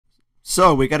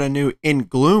So we got a new In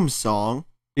Gloom song.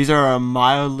 These are a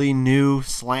mildly new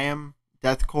slam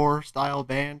deathcore style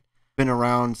band. Been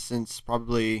around since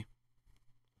probably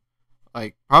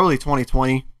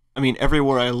 2020. I mean,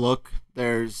 everywhere I look,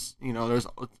 they're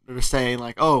saying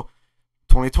like, oh,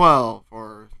 2012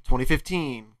 or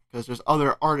 2015 because there's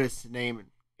other artists named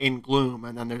In Gloom,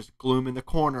 and then there's Gloom in the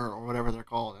Corner or whatever they're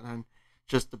called, and then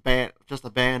just a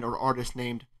band or artist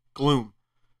named Gloom.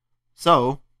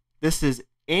 So this is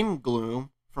In Gloom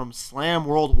from Slam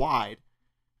Worldwide,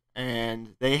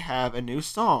 and they have a new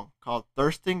song called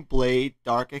Thirsting Blade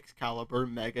Dark Excalibur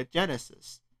Mega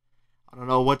Genesis. I don't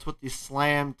know what's with these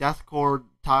slam deathcore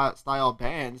style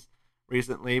bands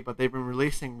recently, but they've been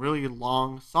releasing really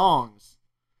long songs.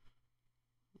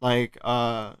 Like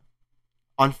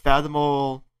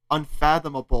Unfathomable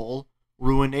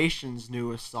Ruination's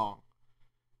newest song.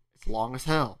 It's long as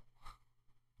hell.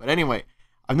 But anyway,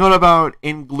 I've known about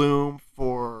In Gloom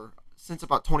for since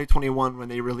about 2021 when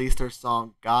they released their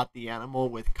song "God the Animal"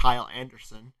 with Kyle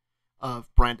Anderson of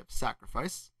Brand of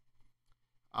Sacrifice,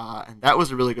 and that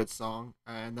was a really good song.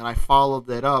 And then I followed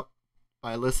it up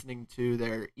by listening to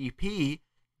their EP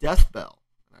Death Bell.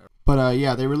 But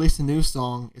yeah, they released a new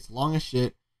song. It's long as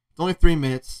shit. It's only 3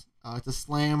 minutes. It's a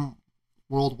Slam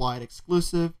Worldwide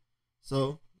exclusive.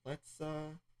 So let's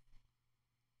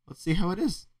see how it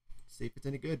is. See if it's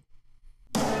any good.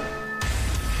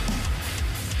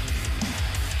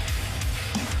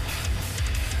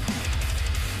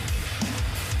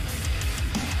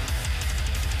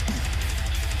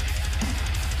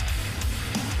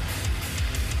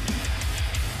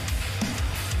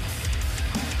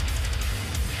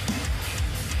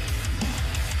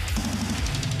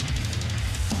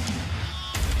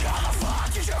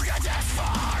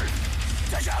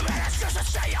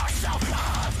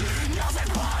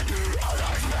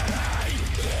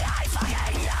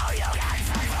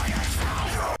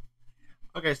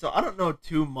 Okay, so I don't know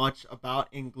too much about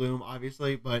In Gloom,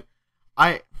 obviously, but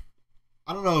I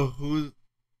I don't know who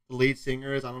the lead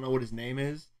singer is. I don't know what his name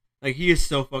is. Like, he is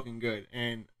so fucking good,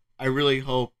 and I really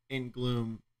hope In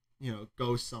Gloom,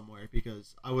 goes somewhere,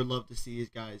 because I would love to see these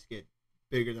guys get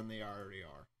bigger than they already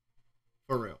are.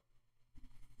 For real.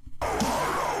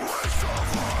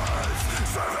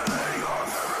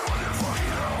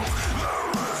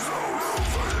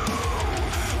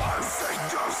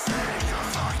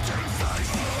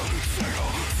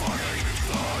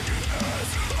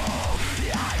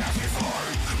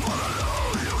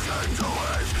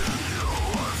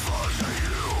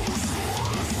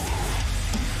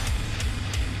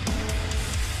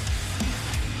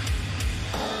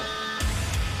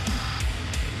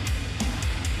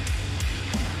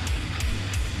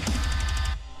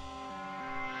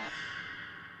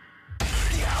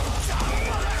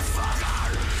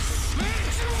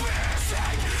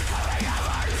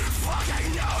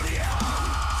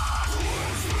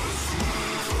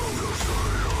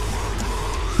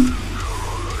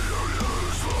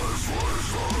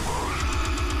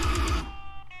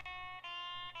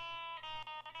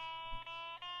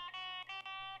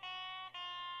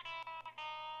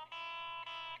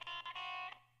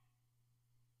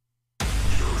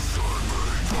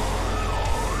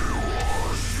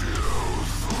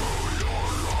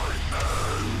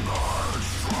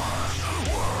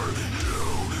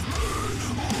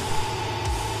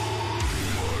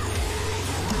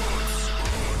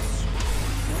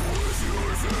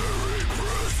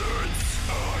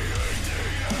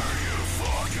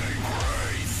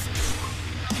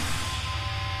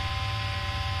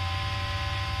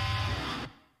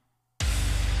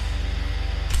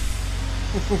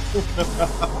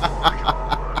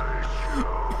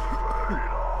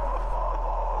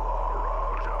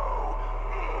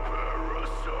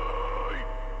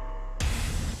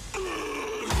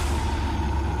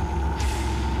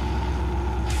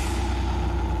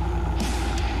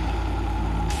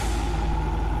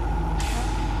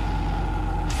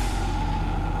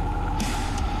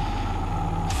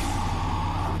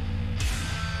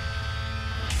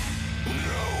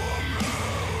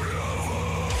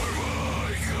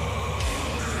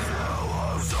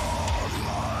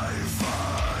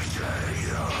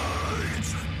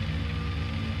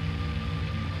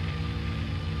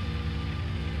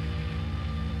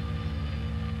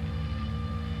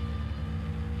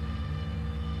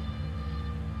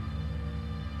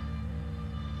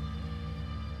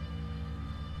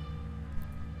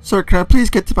 Sir, can I please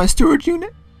get to my storage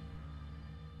unit?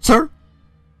 Sir?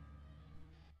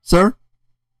 Sir?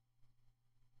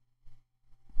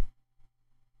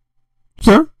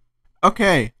 Sir?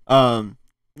 Okay,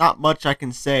 not much I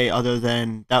can say other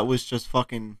than that was just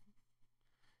fucking...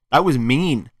 That was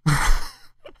mean.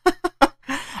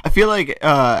 feel like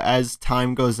as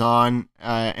time goes on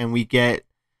and we get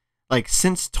like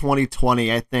since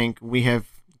 2020, I think we have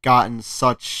gotten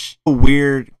such a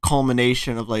weird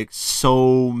culmination of like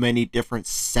so many different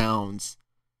sounds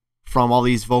from all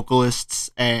these vocalists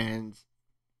and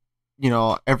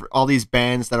all these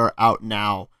bands that are out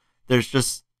now. There's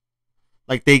just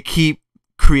like they keep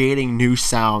creating new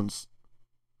sounds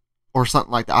or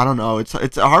something like that. I don't know. It's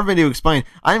hard for me to explain.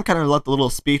 I am kind of left a little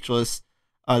speechless.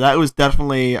 That was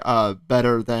definitely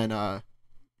better than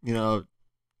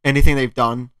anything they've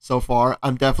done so far.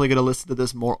 I'm definitely gonna listen to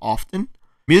this more often.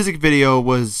 Music video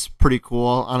was pretty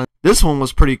cool. This one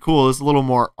was pretty cool. It was a little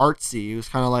more artsy. It was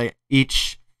kind of like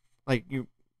you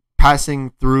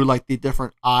passing through like the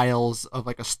different aisles of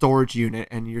like a storage unit,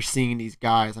 and you're seeing these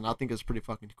guys, and I think it's pretty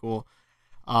fucking cool.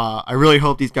 I really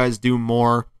hope these guys do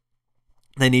more.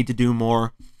 They need to do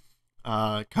more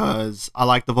because I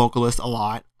like the vocalist a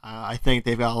lot. I think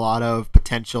they've got a lot of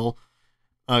potential.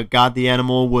 God the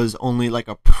Animal was only like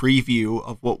a preview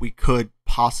of what we could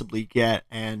possibly get,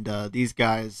 and these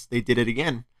guys, they did it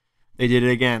again. They did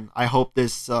it again. I hope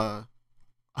this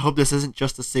isn't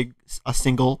just a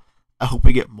single. I hope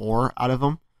we get more out of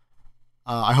them.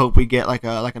 I hope we get like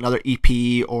another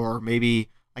EP or maybe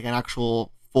like an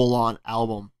actual full on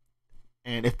album.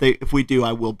 And if we do,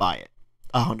 I will buy it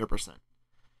 100%.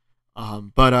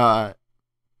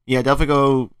 Yeah, definitely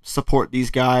go support these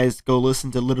guys. Go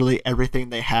listen to literally everything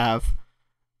they have,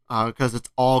 because it's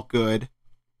all good.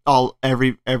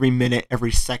 Every minute,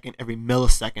 every second, every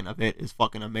millisecond of it is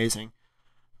fucking amazing.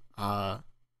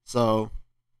 So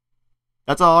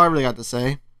that's all I really got to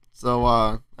say. So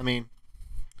I mean,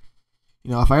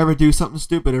 if I ever do something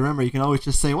stupid, remember you can always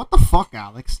just say, "What the fuck,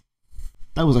 Alex?"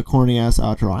 That was a corny ass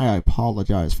outro. I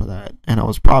apologize for that. And I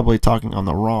was probably talking on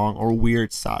the wrong or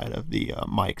weird side of the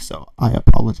mic, so I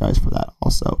apologize for that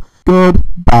also.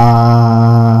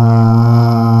 Goodbye.